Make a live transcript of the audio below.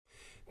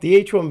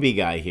The H1B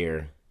guy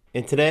here,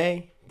 and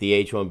today, the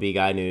H1B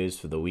guy news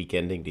for the week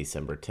ending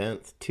December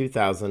 10th,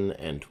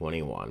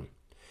 2021.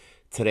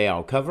 Today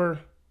I'll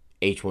cover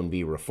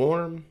H1B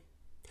reform,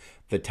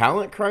 the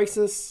talent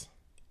crisis,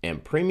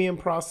 and premium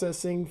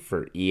processing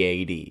for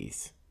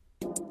EADs.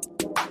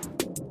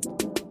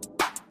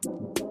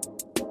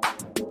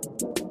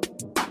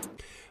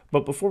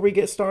 But before we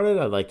get started,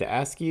 I'd like to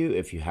ask you,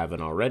 if you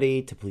haven't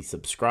already, to please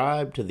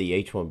subscribe to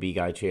the H1B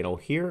Guy channel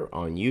here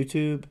on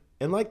YouTube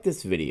and like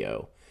this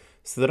video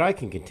so that I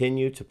can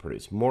continue to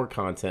produce more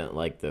content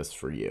like this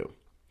for you.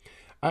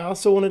 I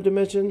also wanted to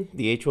mention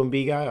the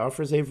H1B Guy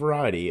offers a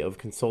variety of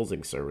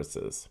consulting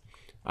services.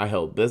 I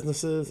help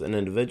businesses and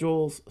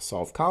individuals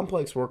solve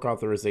complex work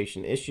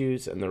authorization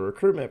issues in the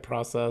recruitment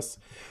process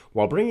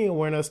while bringing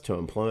awareness to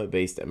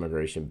employment-based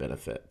immigration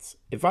benefits.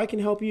 If I can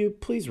help you,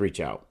 please reach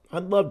out.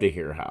 I'd love to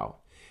hear how.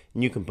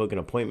 And you can book an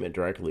appointment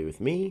directly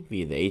with me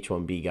via the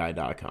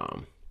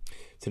h1bguy.com.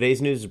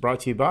 Today's news is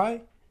brought to you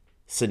by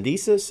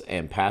Syndesus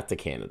and Path to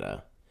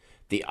Canada,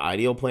 the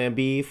ideal plan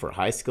B for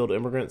high-skilled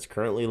immigrants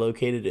currently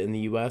located in the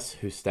U.S.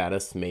 whose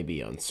status may be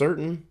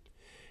uncertain,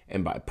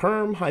 and by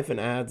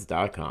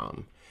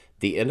perm-ads.com,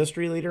 the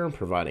industry leader in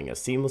providing a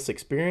seamless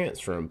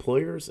experience for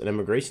employers and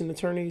immigration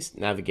attorneys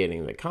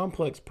navigating the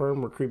complex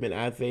perm recruitment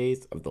ad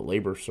phase of the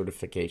labor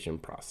certification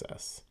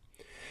process.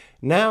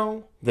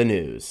 Now, the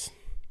news.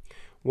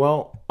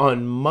 Well,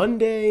 on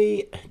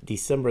Monday,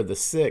 December the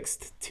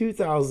 6th,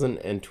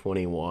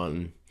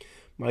 2021,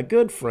 my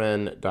good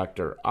friend,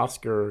 Dr.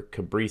 Oscar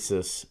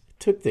Cabresis,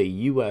 took the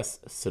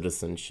U.S.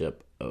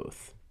 citizenship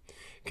oath.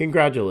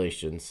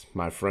 Congratulations,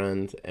 my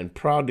friend, and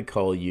proud to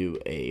call you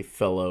a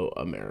fellow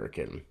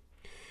American.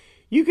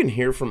 You can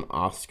hear from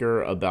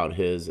Oscar about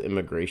his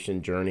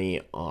immigration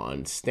journey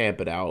on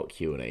Stamp It Out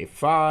Q&A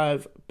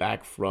 5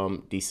 back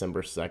from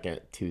December 2nd,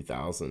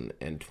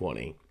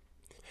 2020.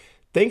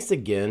 Thanks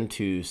again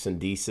to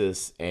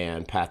Syndesus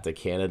and Path to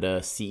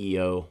Canada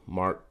CEO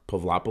Mark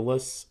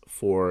Pavlopoulos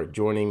for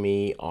joining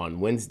me on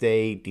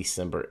Wednesday,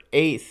 December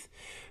 8th,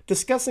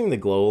 discussing the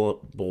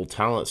global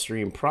talent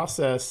stream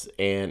process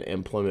and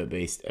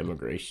employment-based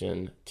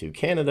immigration to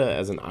Canada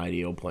as an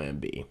ideal plan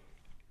B.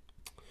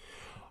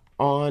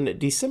 On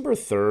December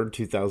 3rd,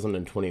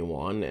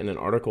 2021, in an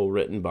article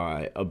written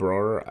by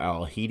Abrar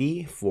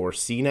Al-Hidi for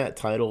CNET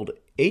titled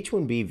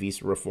H1B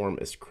Visa Reform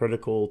is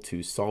Critical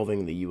to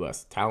Solving the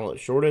U.S. Talent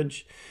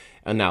Shortage,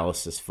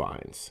 analysis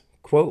finds,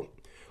 quote,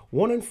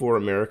 1 in 4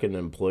 American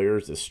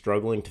employers is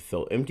struggling to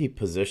fill empty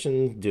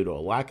positions due to a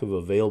lack of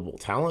available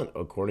talent,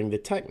 according to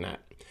TechNet,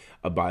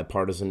 a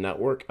bipartisan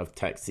network of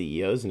tech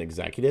CEOs and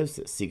executives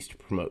that seeks to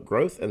promote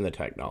growth in the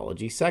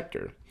technology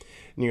sector.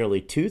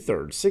 Nearly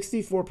two-thirds,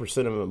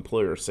 64% of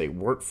employers say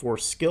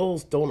workforce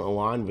skills don't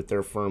align with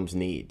their firm's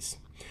needs.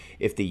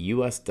 If the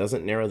U.S.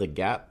 doesn't narrow the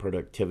gap,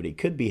 productivity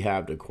could be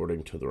halved,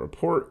 according to the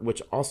report,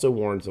 which also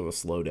warns of a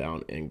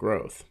slowdown in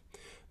growth.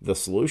 The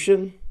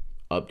solution?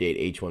 Update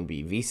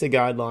H-1B visa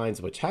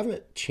guidelines, which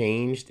haven't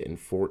changed in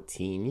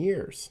 14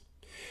 years.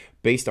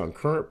 Based on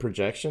current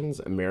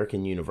projections,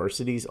 American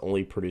universities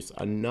only produce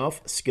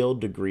enough skilled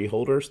degree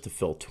holders to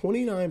fill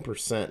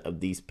 29% of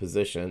these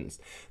positions,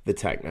 the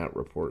TechNet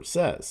report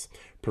says.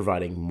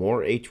 Providing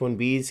more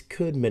H-1Bs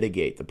could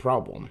mitigate the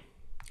problem.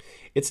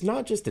 It's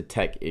not just a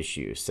tech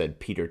issue, said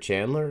Peter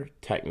Chandler,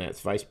 TechNet's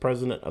Vice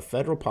President of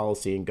Federal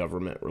Policy and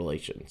Government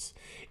Relations.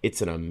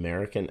 It's an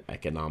American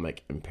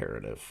economic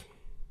imperative.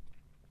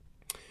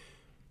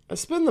 I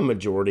spend the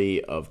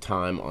majority of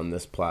time on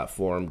this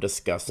platform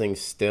discussing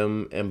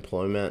STEM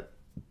employment,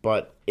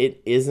 but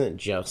it isn't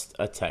just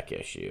a tech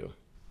issue.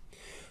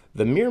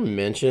 The mere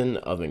mention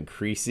of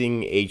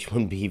increasing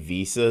H-1B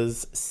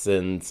visas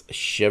sends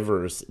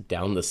shivers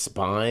down the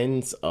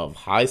spines of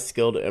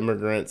high-skilled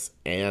immigrants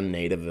and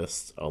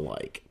nativists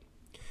alike.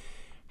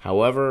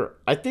 However,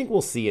 I think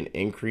we'll see an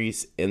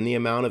increase in the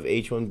amount of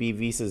H-1B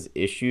visas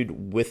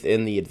issued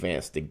within the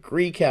advanced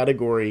degree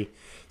category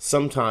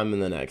sometime in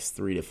the next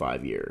 3 to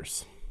 5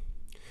 years.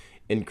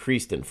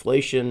 Increased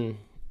inflation,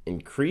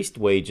 increased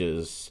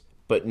wages,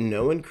 but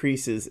no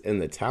increases in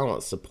the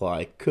talent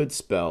supply could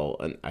spell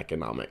an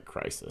economic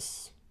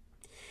crisis.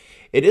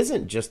 It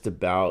isn't just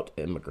about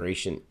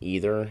immigration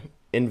either.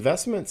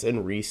 Investments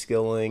in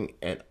reskilling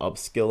and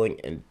upskilling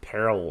in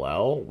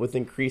parallel with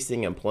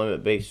increasing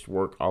employment-based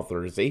work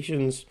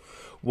authorizations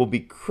will be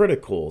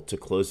critical to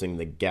closing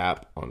the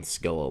gap on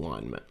skill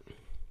alignment.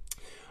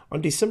 On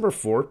December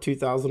 4,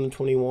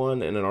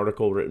 2021, in an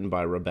article written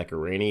by Rebecca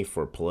Rainey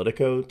for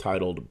Politico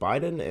titled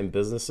Biden and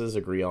Businesses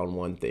Agree on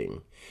One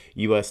Thing,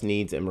 U.S.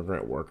 Needs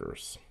Immigrant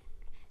Workers.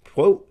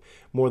 Quote,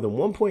 more than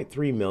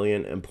 1.3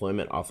 million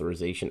employment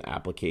authorization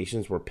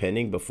applications were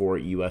pending before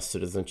U.S.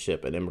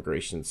 Citizenship and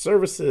Immigration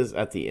Services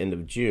at the end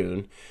of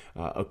June,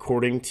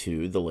 according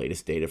to the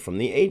latest data from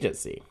the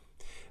agency.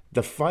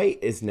 The fight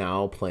is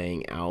now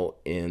playing out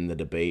in the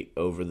debate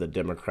over the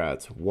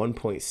Democrats'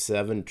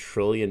 $1.7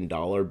 trillion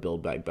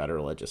Build Back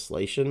Better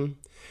legislation.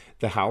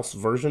 The House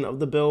version of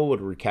the bill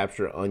would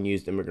recapture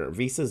unused immigrant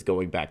visas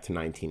going back to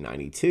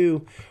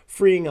 1992,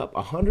 freeing up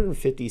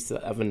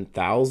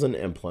 157,000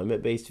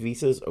 employment-based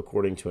visas,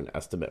 according to an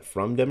estimate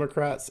from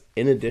Democrats,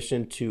 in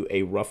addition to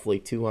a roughly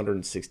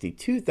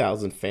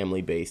 262,000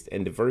 family-based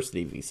and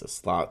diversity visa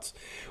slots,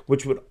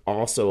 which would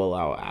also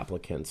allow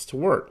applicants to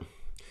work.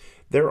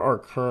 There are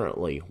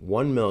currently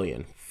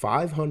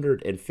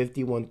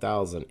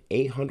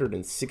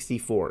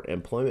 1,551,864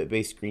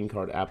 employment-based green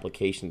card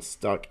applications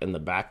stuck in the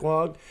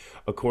backlog,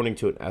 according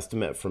to an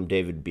estimate from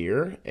David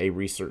Beer, a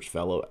research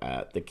fellow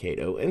at the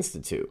Cato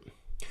Institute.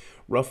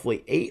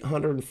 Roughly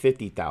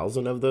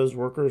 850,000 of those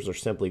workers are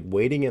simply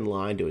waiting in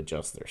line to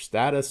adjust their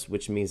status,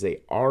 which means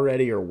they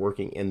already are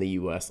working in the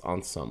U.S.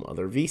 on some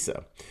other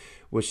visa,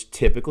 which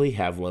typically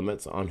have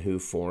limits on who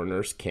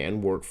foreigners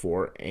can work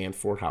for and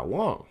for how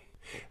long.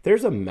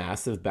 There's a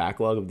massive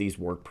backlog of these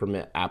work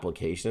permit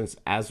applications,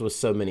 as with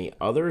so many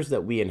others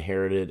that we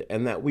inherited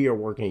and that we are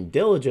working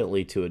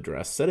diligently to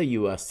address, said a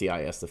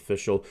USCIS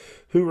official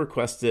who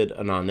requested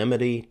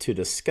anonymity to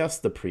discuss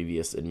the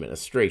previous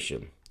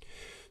administration.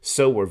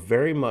 So we're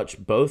very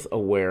much both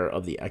aware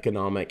of the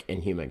economic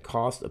and human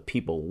cost of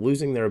people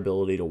losing their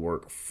ability to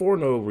work for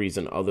no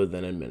reason other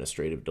than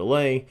administrative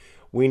delay.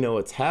 We know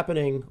it's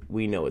happening,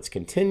 we know it's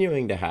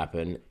continuing to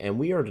happen, and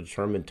we are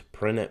determined to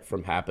prevent it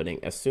from happening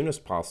as soon as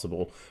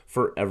possible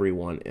for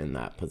everyone in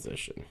that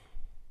position.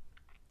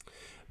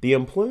 The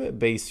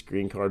employment-based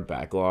green card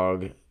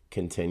backlog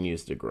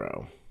continues to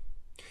grow.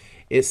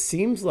 It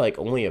seems like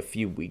only a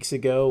few weeks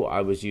ago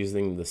I was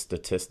using the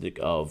statistic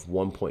of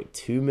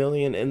 1.2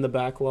 million in the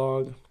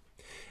backlog.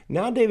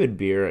 Now David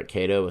Beer at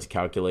Cato is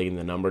calculating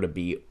the number to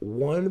be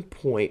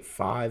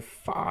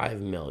 1.55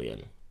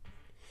 million.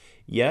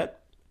 Yet,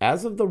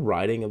 as of the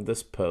writing of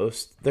this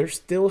post, there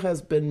still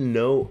has been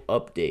no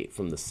update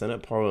from the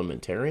Senate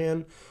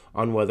parliamentarian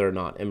on whether or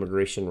not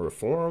immigration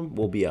reform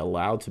will be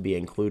allowed to be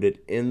included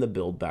in the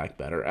Build Back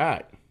Better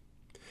Act.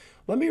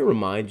 Let me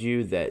remind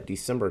you that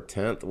December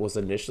 10th was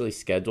initially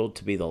scheduled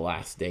to be the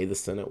last day the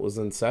Senate was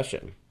in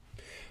session.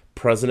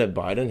 President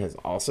Biden has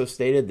also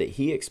stated that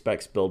he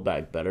expects Build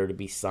Back Better to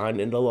be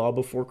signed into law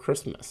before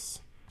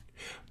Christmas.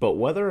 But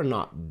whether or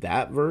not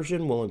that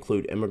version will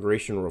include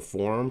immigration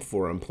reform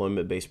for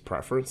employment-based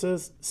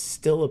preferences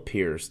still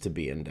appears to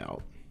be in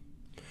doubt.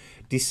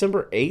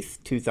 December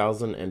 8th,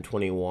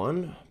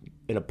 2021,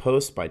 in a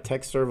post by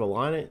TechServe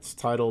Alliance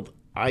titled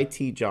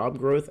IT Job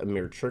Growth, a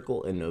Mere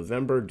Trickle in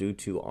November Due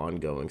to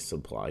Ongoing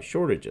Supply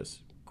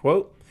Shortages.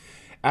 Quote,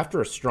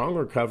 after a strong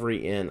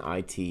recovery in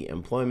IT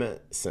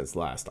employment since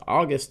last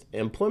August,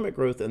 employment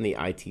growth in the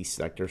IT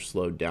sector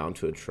slowed down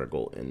to a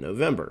trickle in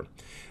November.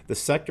 The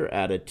sector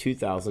added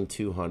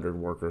 2,200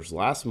 workers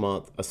last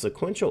month, a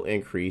sequential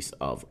increase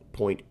of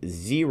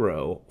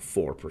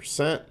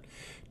 0.04%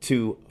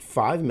 to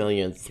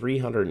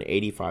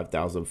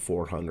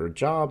 5,385,400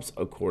 jobs,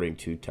 according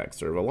to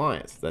TechServe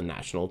Alliance, the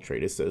National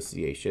Trade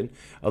Association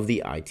of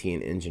the IT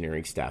and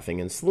engineering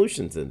staffing and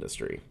solutions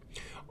industry.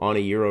 On a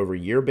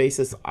year-over-year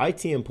basis,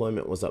 IT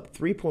employment was up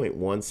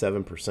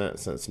 3.17%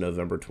 since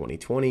November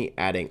 2020,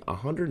 adding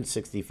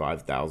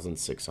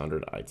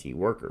 165,600 IT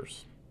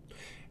workers.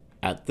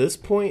 At this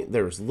point,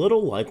 there's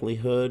little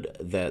likelihood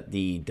that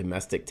the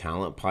domestic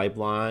talent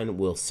pipeline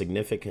will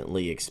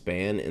significantly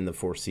expand in the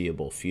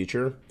foreseeable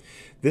future.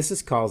 This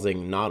is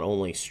causing not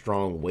only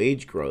strong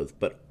wage growth,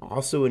 but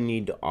also a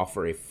need to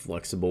offer a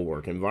flexible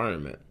work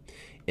environment.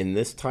 In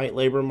this tight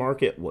labor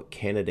market, what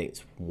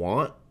candidates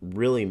want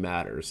really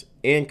matters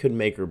and could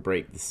make or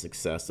break the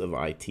success of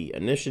IT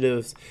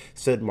initiatives,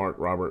 said Mark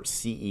Roberts,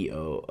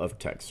 CEO of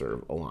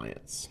TechServe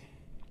Alliance.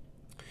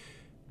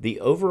 The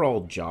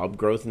overall job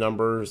growth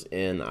numbers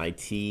in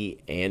IT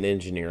and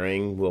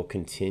engineering will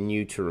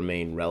continue to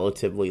remain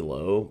relatively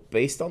low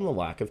based on the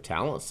lack of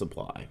talent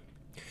supply.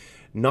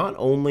 Not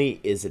only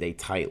is it a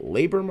tight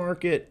labor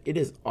market, it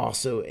is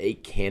also a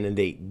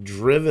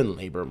candidate-driven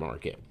labor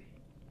market.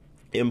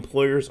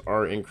 Employers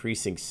are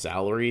increasing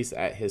salaries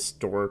at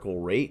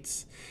historical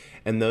rates,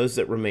 and those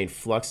that remain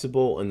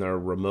flexible in their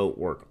remote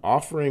work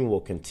offering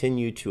will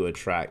continue to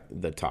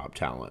attract the top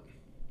talent.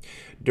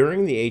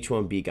 During the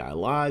H1B Guy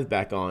Live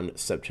back on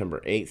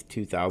September 8th,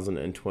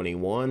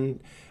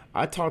 2021,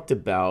 I talked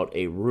about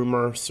a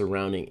rumor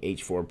surrounding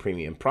H4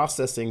 premium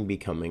processing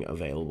becoming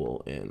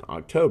available in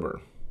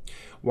October.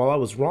 While I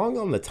was wrong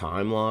on the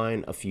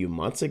timeline a few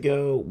months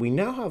ago, we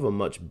now have a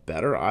much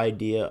better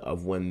idea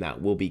of when that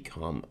will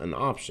become an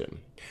option.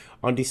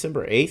 On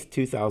December 8th,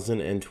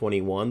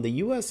 2021, the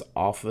U.S.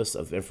 Office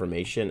of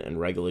Information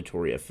and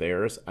Regulatory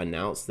Affairs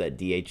announced that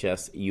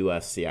DHS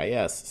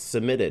USCIS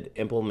submitted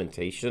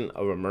implementation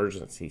of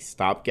Emergency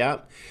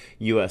Stopgap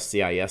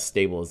USCIS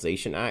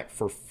Stabilization Act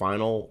for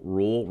final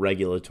rule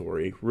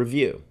regulatory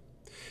review.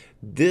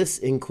 This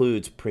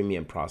includes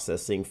premium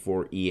processing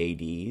for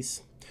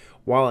EADs.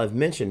 While I've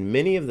mentioned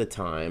many of the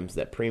times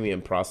that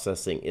premium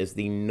processing is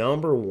the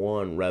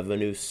 #1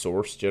 revenue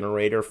source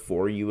generator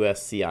for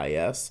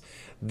USCIS,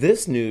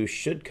 this news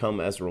should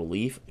come as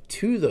relief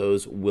to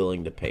those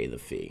willing to pay the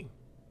fee.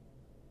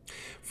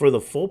 For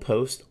the full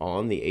post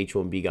on the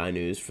H1B Guy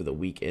news for the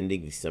week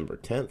ending December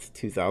 10th,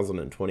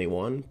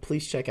 2021,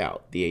 please check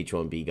out the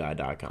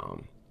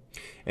H1BGuy.com.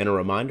 And a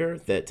reminder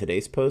that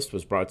today's post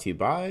was brought to you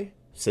by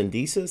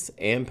Syndesus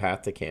and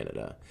Path to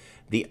Canada,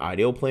 the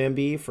ideal plan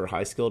B for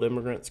high-skilled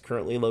immigrants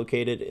currently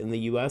located in the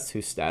U.S.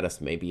 whose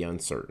status may be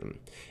uncertain.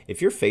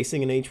 If you're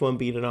facing an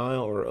H-1B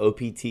denial or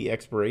OPT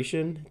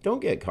expiration,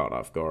 don't get caught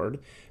off guard.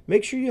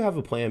 Make sure you have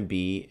a plan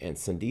B, and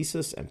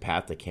Syndesus and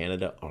Path to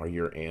Canada are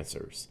your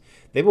answers.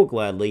 They will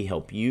gladly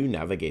help you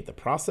navigate the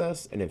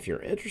process, and if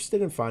you're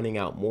interested in finding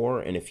out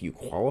more and if you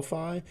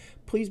qualify,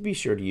 please be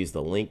sure to use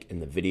the link in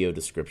the video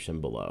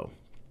description below.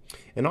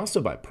 And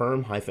also by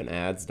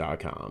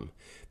perm-ads.com,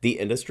 the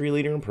industry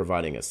leader in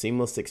providing a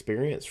seamless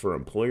experience for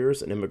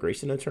employers and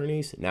immigration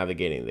attorneys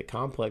navigating the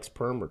complex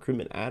perm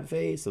recruitment ad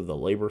phase of the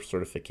labor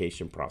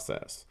certification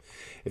process.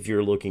 If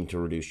you're looking to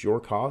reduce your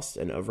costs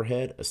and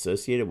overhead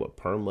associated with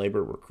perm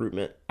labor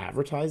recruitment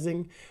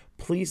advertising,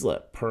 please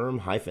let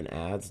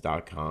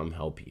perm-ads.com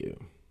help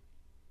you.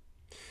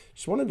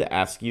 Just wanted to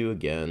ask you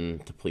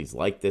again to please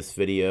like this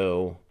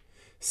video,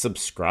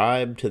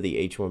 subscribe to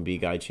the H1B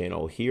Guy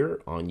channel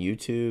here on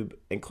YouTube,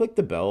 and click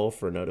the bell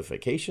for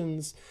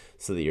notifications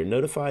so that you're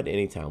notified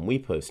anytime we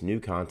post new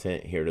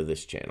content here to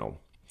this channel.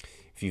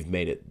 If you've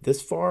made it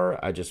this far,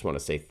 I just want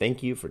to say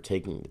thank you for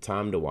taking the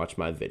time to watch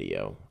my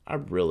video. I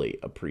really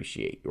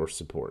appreciate your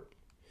support.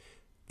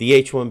 The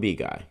H1B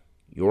Guy,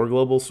 your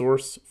global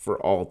source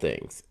for all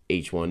things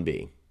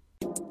H1B.